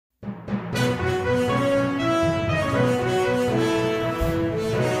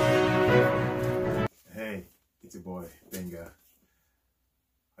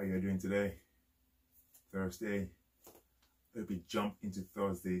How you doing today? Thursday. Hope you jump into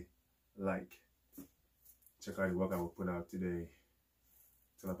Thursday like. Check out the work I will put out today.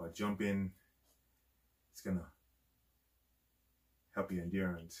 It's all about jumping. It's gonna help your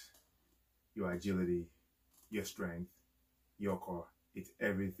endurance, your agility, your strength, your core. It's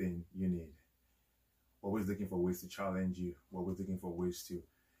everything you need. Always looking for ways to challenge you. Always looking for ways to,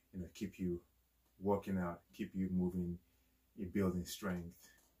 keep you working out, keep you moving, you're building strength.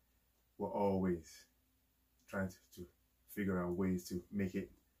 We're always trying to figure out ways to make it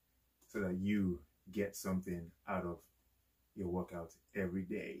so that you get something out of your workout every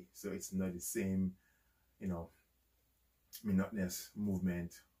day. So it's not the same, monotonous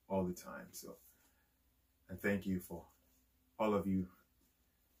movement all the time. So, and thank you for all of you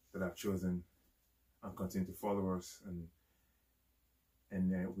that have chosen and continue to follow us. And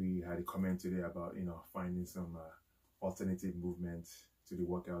we had a comment today about, finding some alternative movements to the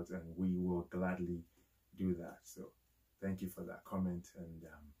workout, and we will gladly do that. So thank you for that comment. And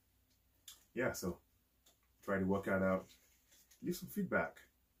yeah, so try the workout out, leave some feedback,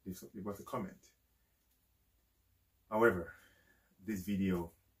 leave us a comment. However, this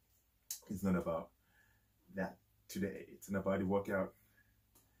video is not about that today. It's not about the workout.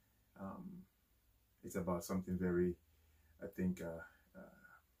 It's about something very, I think,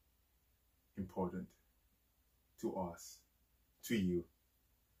 important to us, to you,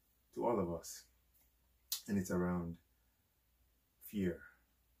 to all of us. And it's around fear,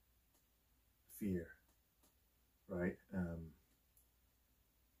 right?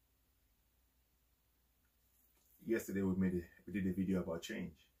 Yesterday we did a video about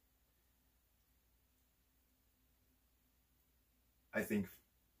change. I think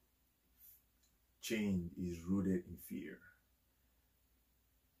change is rooted in fear.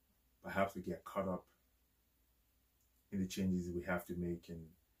 Perhaps we get caught up in the changes we have to make,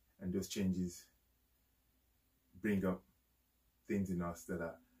 and those changes bring up things in us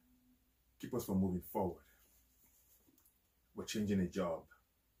that keep us from moving forward. We're changing a job.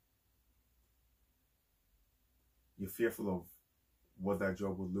 You're fearful of what that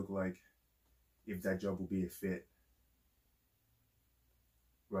job would look like, if that job will be a fit,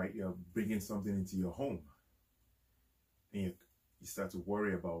 right? You're bringing something into your home, and you start to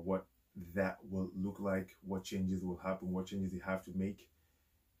worry about what that will look like, what changes will happen, what changes you have to make.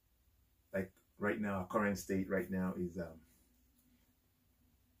 Like right now, our current state right now is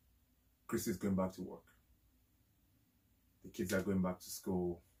Chris is going back to work. The kids are going back to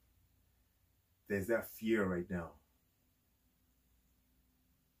school. There's that fear right now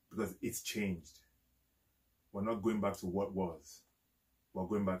because it's changed. We're not going back to what was. We're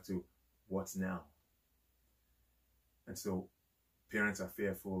going back to what's now. And so parents are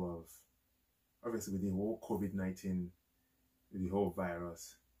fearful of, obviously with the whole COVID-19, with the whole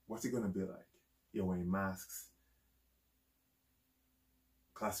virus, what's it going to be like? You're wearing masks.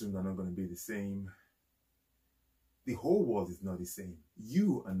 Classrooms are not going to be the same. The whole world is not the same.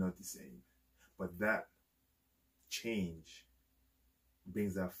 You are not the same. But that change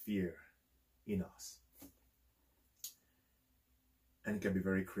brings that fear in us. And it can be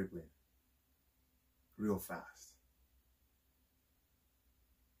very crippling, real fast.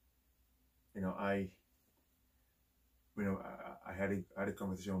 I had a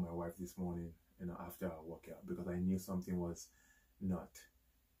conversation with my wife this morning, after our workout, because I knew something was not.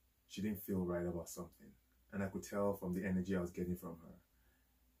 She didn't feel right about something. And I could tell from the energy I was getting from her.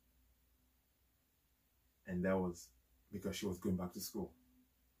 And that was because she was going back to school.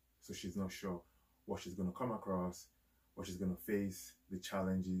 So she's not sure what she's going to come across, what she's going to face, the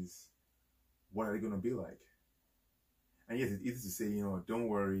challenges, what are they going to be like? And yes, it's easy to say, don't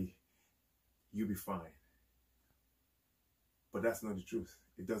worry, you'll be fine. But that's not the truth.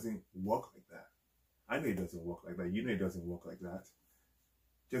 It doesn't work like that. I know it doesn't work like that. You know it doesn't work like that.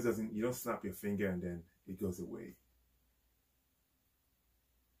 Just doesn't, you don't snap your finger and then it goes away.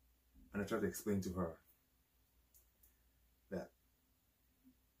 And I try to explain to her that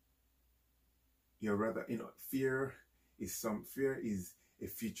fear is a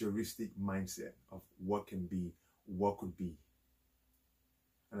futuristic mindset of what can be, what could be.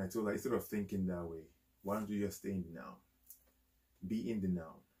 And I told her, instead of thinking that way, why don't you just stay in the now? Be in the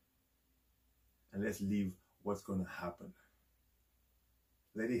now. And let's leave what's going to happen.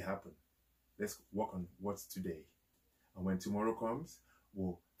 Let it happen. Let's work on what's today. And when tomorrow comes,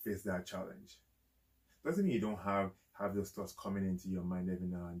 we'll face that challenge. Doesn't mean you don't have those thoughts coming into your mind every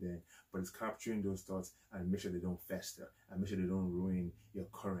now and then, but it's capturing those thoughts and make sure they don't fester and make sure they don't ruin your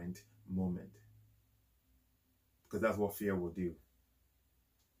current moment. Because that's what fear will do.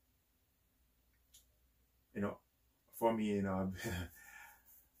 For me,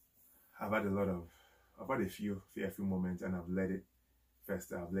 I've had a few moments, and I've let it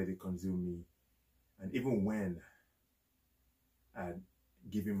fester, I've let it consume me. And even when I'd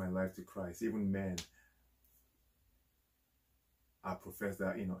given my life to Christ, even when I profess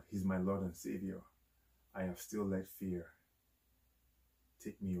that, He's my Lord and Savior, I have still let fear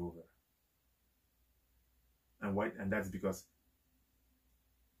take me over. And why? And that's because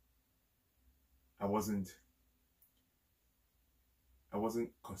I wasn't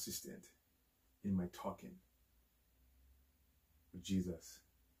consistent in my talking with Jesus.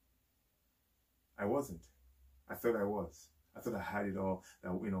 I wasn't. I thought I was. I thought I had it all.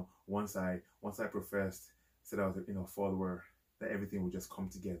 That once I professed, said I was a follower, that everything would just come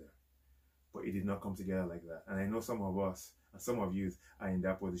together. But it did not come together like that. And I know some of us and some of you are in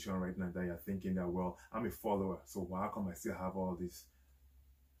that position right now, that you're thinking that, well, I'm a follower, so why come I still have all these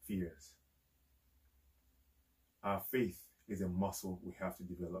fears? Our faith is a muscle we have to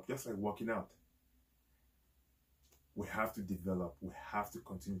develop, just like working out. We have to develop, we have to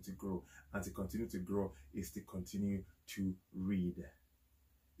continue to grow. And to continue to grow is to continue to read,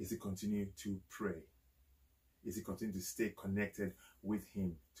 is to continue to pray, is to continue to stay connected with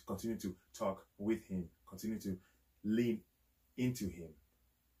Him, to continue to talk with Him, continue to lean into Him.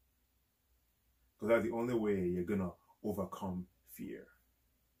 Because that's the only way you're going to overcome fear.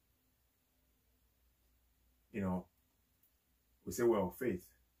 We say, well, faith.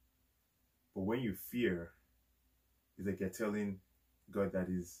 But when you fear, it's like you're telling God that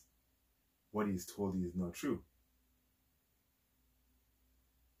is what He's told you is not true.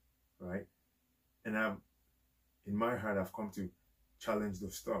 Right? And in my heart, I've come to challenge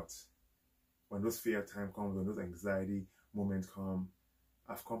those thoughts. When those fear time comes, when those anxiety moments come,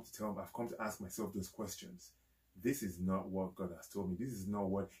 I've come to ask myself those questions. This is not what God has told me. This is not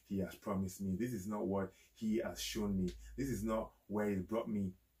what He has promised me. This is not what He has shown me. This is not where He brought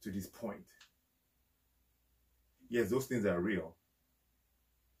me to this point. Yes, those things are real,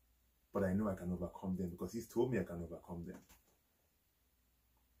 but I know I can overcome them because He's told me I can overcome them.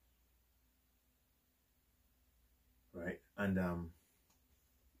 Right? And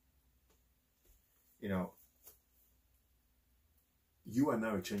you are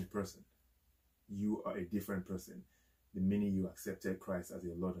now a changed person. You are a different person. The minute you accepted Christ as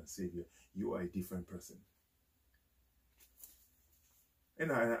your Lord and Savior, you are a different person.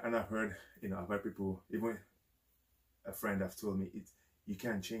 And I've heard people, even a friend have told me, you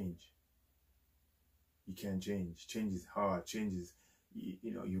can't change. You can't change. Change is hard. Change is,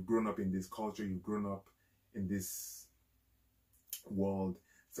 you've grown up in this culture, you've grown up in this world.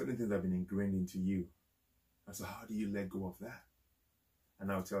 Certain things have been ingrained into you. And so how do you let go of that?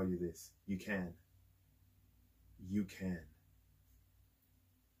 And I'll tell you this, you can. You can.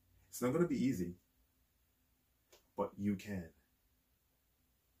 It's not going to be easy, but you can.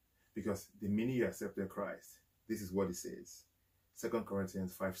 Because the minute you accepted Christ, this is what it says. 2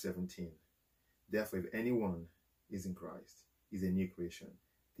 Corinthians 5:17. Therefore, if anyone is in Christ, is a new creation.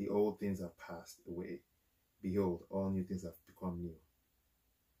 The old things have passed away. Behold, all new things have become new.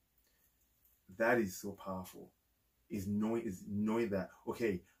 That is so powerful. Is knowing that,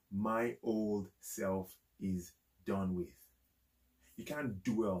 okay, my old self is done with. You can't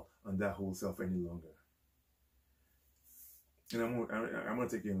dwell on that whole self any longer. And I'm going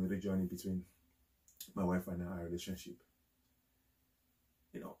to take you on a little journey between my wife and our relationship.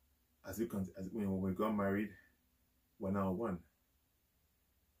 When we got married, we're now one.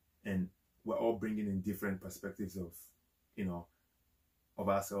 And we're all bringing in different perspectives of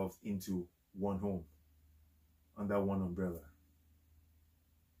ourselves into one home, under one umbrella.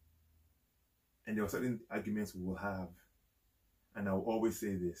 And there are certain arguments we will have. And I will always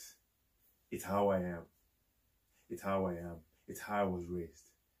say this: it's how I am. It's how I am. It's how I was raised.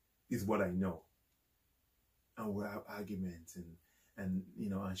 It's what I know. And we'll have arguments and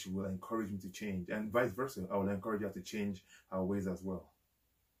she will encourage me to change. And vice versa. I will encourage her to change her ways as well.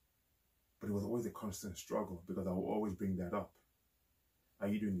 But it was always a constant struggle because I will always bring that up. Are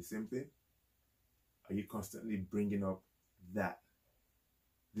you doing the same thing? Are you constantly bringing up that?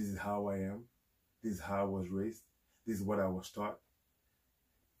 This is how I am. This is how I was raised. This is what I was taught.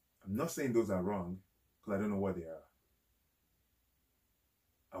 I'm not saying those are wrong because I don't know what they are.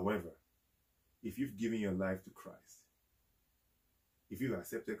 However, if you've given your life to Christ, if you've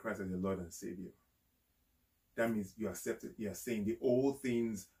accepted Christ as your Lord and Savior, that means you are saying the old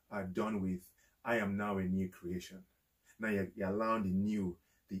things are done with. I am now a new creation. Now you're allowing the new,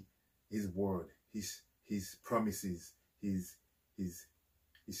 His word, His promises, His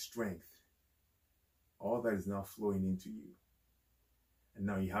strength. All that is now flowing into you. And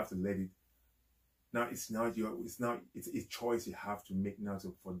now you have to let it Now it's a choice you have to make now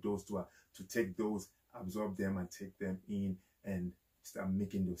for those to take those, absorb them and take them in and start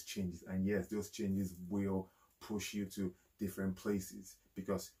making those changes. And yes, those changes will push you to different places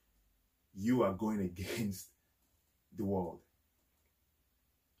because you are going against the world.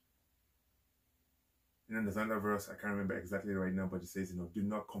 And then there's another verse, I can't remember exactly right now, but it says, do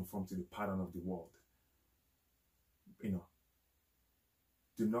not conform to the pattern of the world.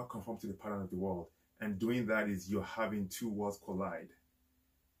 Do not conform to the pattern of the world. And doing that is you're having two worlds collide.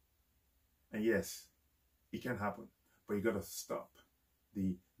 And yes, it can happen, but you got to stop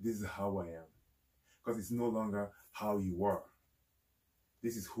this is how I am. Because it's no longer how you were.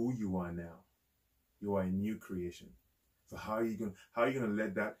 This is who you are now. You are a new creation. So how are you going to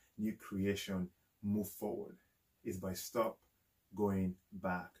let that new creation move forward? Is by stop going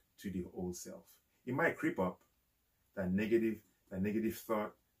back to the old self. It might creep up, that negative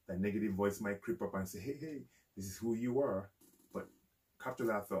thought, that negative voice might creep up and say, hey, this is who you are. But capture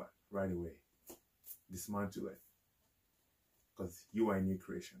that thought right away. Dismantle it. Because you are a new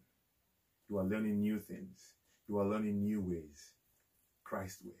creation. You are learning new things. You are learning new ways.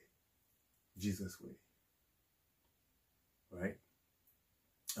 Christ's way. Jesus' way. Right?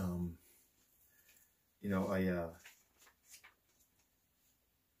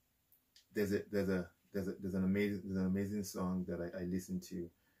 There's an amazing song that I listened to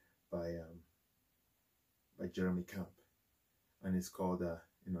by Jeremy Camp, and it's called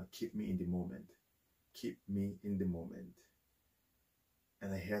Keep Me in the Moment. Keep me in the moment.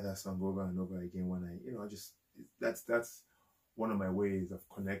 And I hear that song over and over again when that's one of my ways of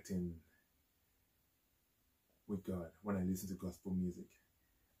connecting with God when I listen to gospel music.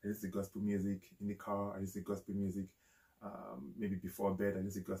 I listen to gospel music in the car. I listen to gospel music maybe before bed. I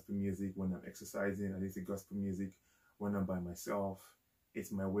listen to gospel music when I'm exercising. I listen to gospel music when I'm by myself.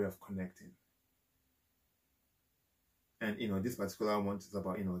 It's my way of connecting. And this particular one is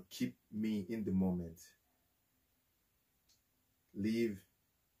about keep me in the moment. Live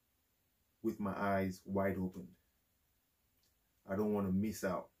with my eyes wide open. I don't want to miss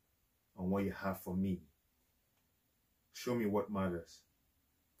out on what you have for me. Show me what matters.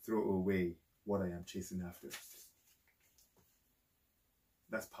 Throw away what I am chasing after.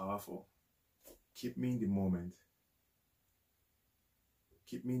 That's powerful. Keep me in the moment.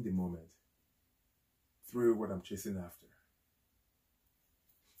 Keep me in the moment. Throw away what I'm chasing after.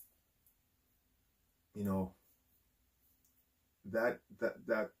 That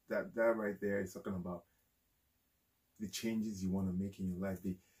right there is talking about the changes you want to make in your life.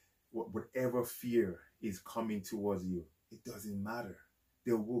 Whatever fear is coming towards you, it doesn't matter.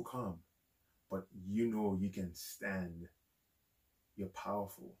 They will come. But you can stand. You're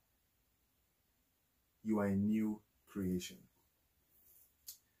powerful. You are a new creation.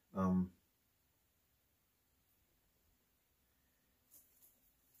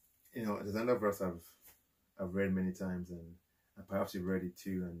 There's another verse I've read many times, and perhaps you've read it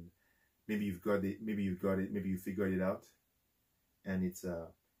too, and maybe you've got it, maybe you figured it out. And it's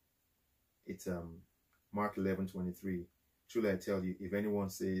Mark 11:23. Truly I tell you, if anyone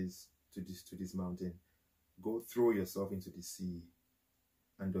says to this mountain, go throw yourself into the sea,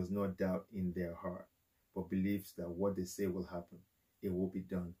 and does not doubt in their heart, but believes that what they say will happen, it will be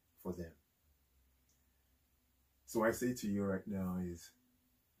done for them. So I say to you right now is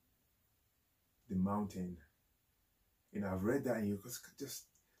the mountain. I've read that, and you just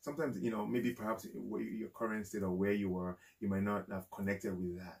sometimes, maybe perhaps your current state or where you are, you might not have connected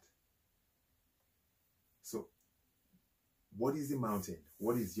with that. So what is the mountain?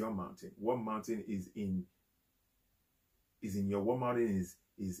 What is your mountain? What mountain is in your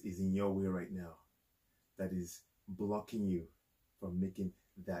way right now that is blocking you from making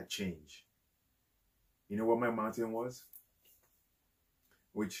that change? You know what my mountain was?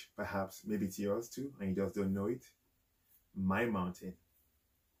 Which perhaps maybe it's yours too, and you just don't know it. My mountain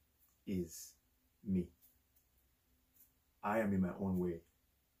is me. I am in my own way.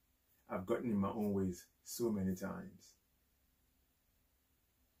 I've gotten in my own ways so many times.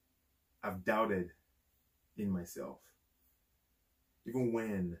 I've doubted in myself. Even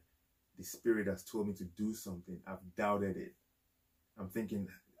when the Spirit has told me to do something, I've doubted it. I'm thinking,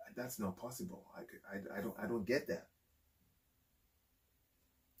 that's not possible. I don't get that.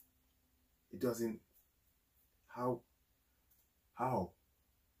 It doesn't. How?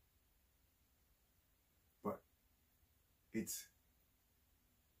 But it's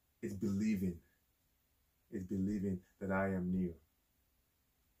believing. It's believing that I am new.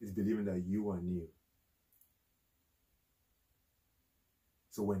 It's believing that you are new.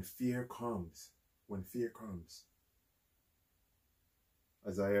 So when fear comes,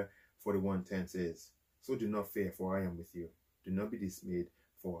 Isaiah 41:10 says, "So do not fear, for I am with you. Do not be dismayed,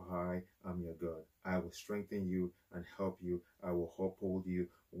 for I am your God. I will strengthen you and help you. I will uphold you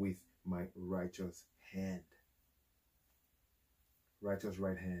with my righteous hand." Righteous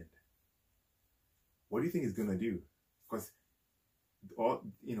right hand. What do you think it's going to do? Because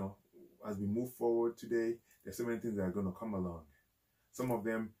as we move forward today, there's so many things that are going to come along. Some of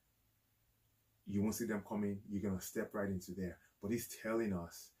them, you won't see them coming. You're going to step right into there. But he's telling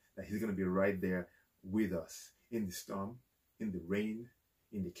us that he's going to be right there with us in the storm, in the rain,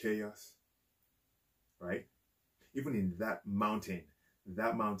 in the chaos, right? Even in that mountain,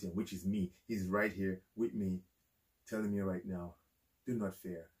 which is me, he's right here with me, telling me right now, do not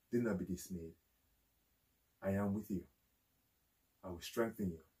fear, do not be dismayed. I am with you. I will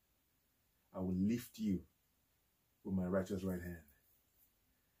strengthen you. I will lift you with my righteous right hand.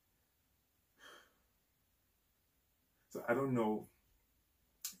 So I don't know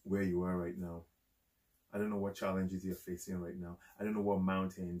where you are right now. I don't know what challenges you're facing right now. I don't know what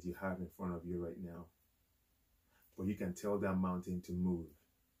mountains you have in front of you right now. But you can tell that mountain to move.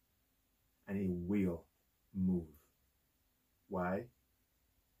 And it will move. Why?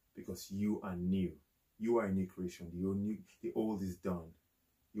 Because you are new. You are a new creation. The old is done.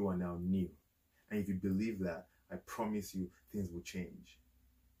 You are now new. And if you believe that, I promise you things will change.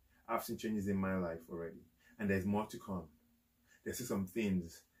 I've seen changes in my life already. And there's more to come. There's still some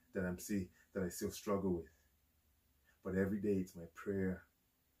things that I still struggle with. But every day it's my prayer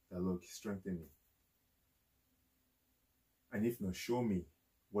that Lord strengthen me. And if not, show me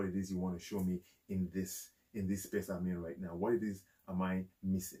what it is you want to show me in this space I'm in right now. What it is am I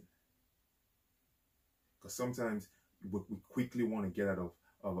missing? Because sometimes we quickly want to get out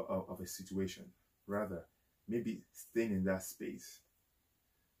of a situation. Rather, maybe staying in that space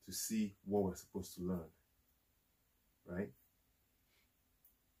to see what we're supposed to learn. Right?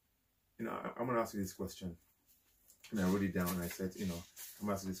 I'm going to ask you this question. And I wrote it down and I said, I'm going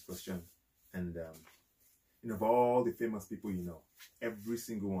to ask you this question. And, of all the famous people you know, every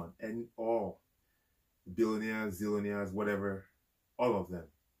single one, and all billionaires, zillionaires, whatever, all of them,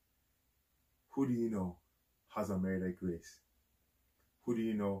 who do you know has unmerited grace? Who do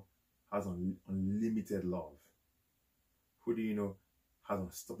you know has unlimited love? Who do you know has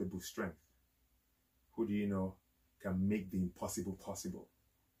unstoppable strength? Who do you know can make the impossible possible?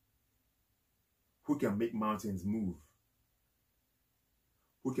 Who can make mountains move?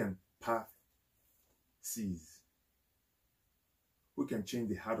 Who can part seas? Who can change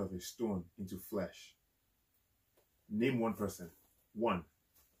the heart of a stone into flesh? Name one person. One.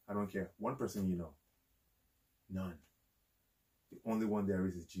 I don't care. One person you know. None. The only one there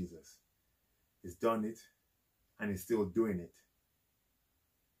is Jesus. He's done it and he's still doing it.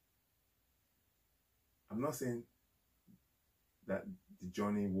 I'm not saying that the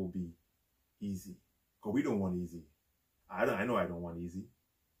journey will be easy, because we don't want easy. I know I don't want easy.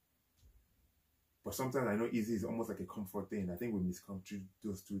 But sometimes I know easy is almost like a comfort thing. I think we misconstrue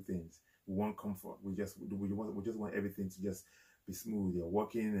those two things. We want comfort. We just want everything to just be smooth. You're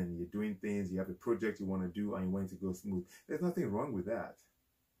working and you're doing things. You have a project you want to do and you want it to go smooth. There's nothing wrong with that.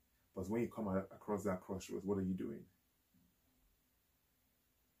 But when you come across that crossroads, what are you doing?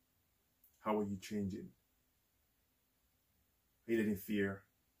 How are you changing? Are you letting fear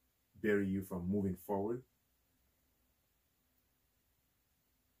bury you from moving forward?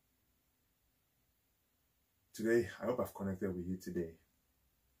 Today, I hope I've connected with you today.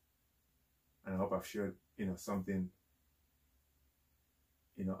 And I hope I've shared, something,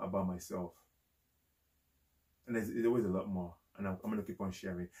 about myself. And there's always a lot more. And I'm going to keep on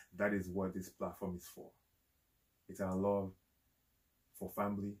sharing. That is what this platform is for. It's our love for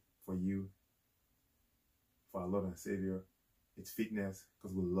family, for you, for our Lord and Savior. It's fitness,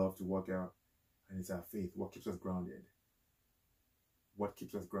 because we love to work out. And it's our faith, what keeps us grounded. What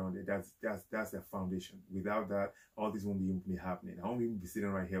keeps us grounded. That's the foundation. Without that, all this won't be happening. I won't even be sitting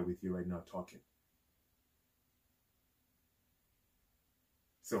right here with you right now talking.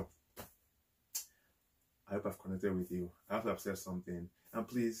 So, I hope I've connected with you. I hope I've said something. And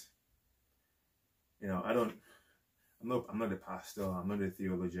please, I'm not a pastor. I'm not a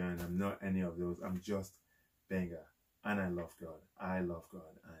theologian. I'm not any of those. I'm just Benga. And I love God. I love God.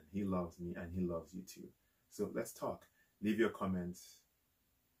 And He loves me and He loves you too. So let's talk. Leave your comments.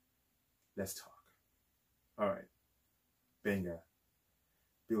 Let's talk. All right. Benga.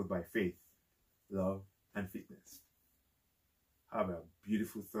 Built by faith, love, and fitness. Have a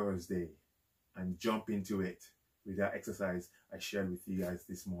beautiful Thursday and jump into it with that exercise I shared with you guys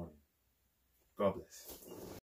this morning. God bless.